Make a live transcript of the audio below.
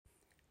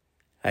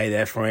Hey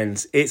there,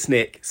 friends. It's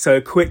Nick. So,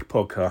 a quick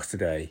podcast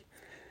today.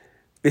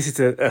 This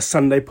is a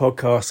Sunday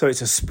podcast, so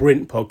it's a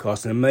sprint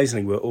podcast, and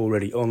amazingly, we're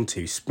already on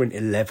to Sprint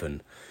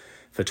 11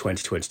 for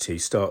 2022,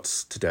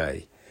 starts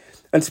today.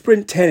 And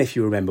Sprint 10, if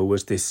you remember,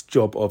 was this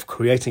job of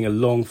creating a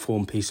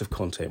long-form piece of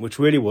content, which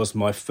really was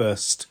my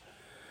first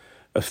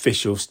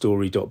official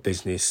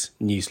story.business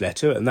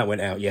newsletter, and that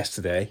went out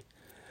yesterday.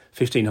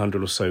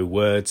 1,500 or so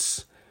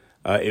words.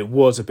 It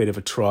was a bit of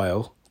a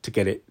trial to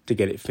get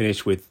it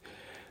finished with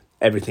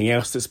everything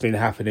else that's been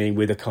happening,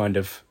 with the kind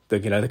of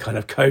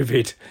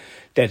COVID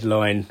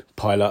deadline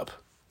pile up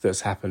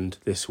that's happened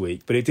this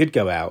week. But it did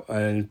go out,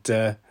 and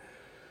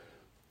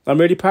I'm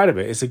really proud of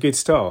it. It's a good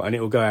start, and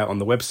it will go out on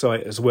the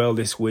website as well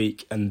this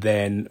week, and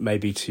then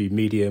maybe to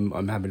Medium.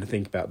 I'm having to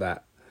think about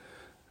that.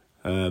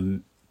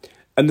 And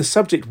the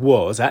subject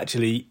was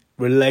actually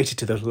related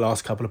to the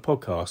last couple of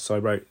podcasts. I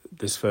wrote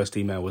this first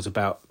email was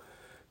about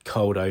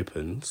cold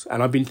opens,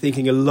 and I've been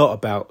thinking a lot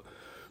about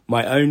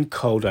my own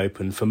cold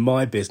open for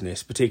my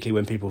business, particularly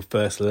when people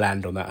first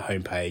land on that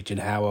homepage,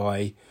 and how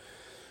I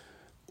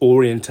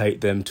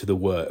orientate them to the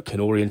work and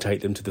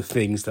orientate them to the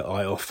things that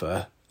I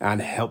offer and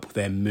help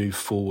them move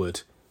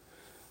forward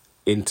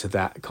into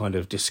that kind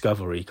of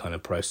discovery kind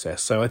of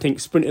process. So I think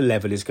Sprint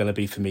 11 is going to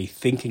be for me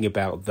thinking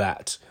about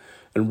that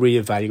and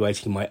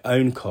reevaluating my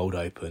own cold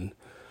open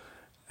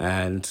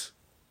and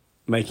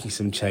making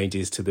some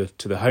changes to the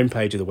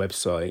homepage of the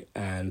website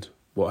and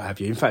what have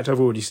you. In fact, I've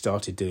already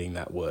started doing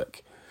that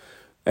work.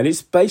 And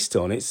it's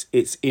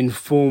it's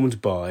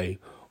informed by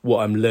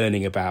what I'm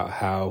learning about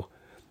how,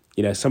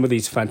 some of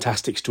these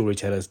fantastic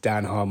storytellers,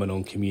 Dan Harmon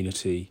on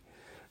Community,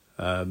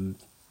 the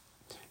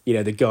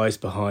guys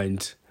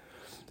behind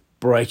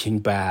Breaking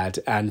Bad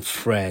and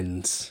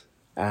Friends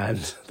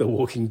and The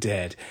Walking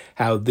Dead,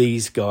 how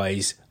these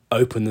guys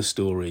open the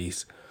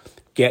stories,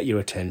 get your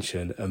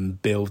attention and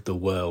build the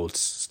worlds,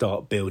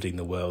 start building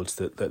the worlds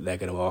that they're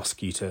going to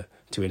ask you to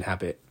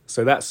inhabit.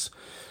 So that's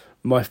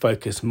my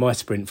focus, my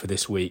sprint for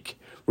this week.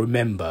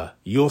 Remember,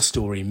 your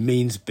story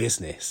means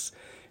business.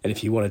 And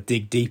if you want to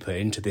dig deeper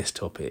into this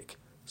topic,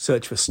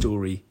 search for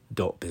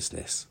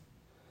story.business.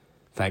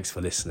 Thanks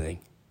for listening.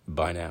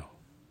 Bye now.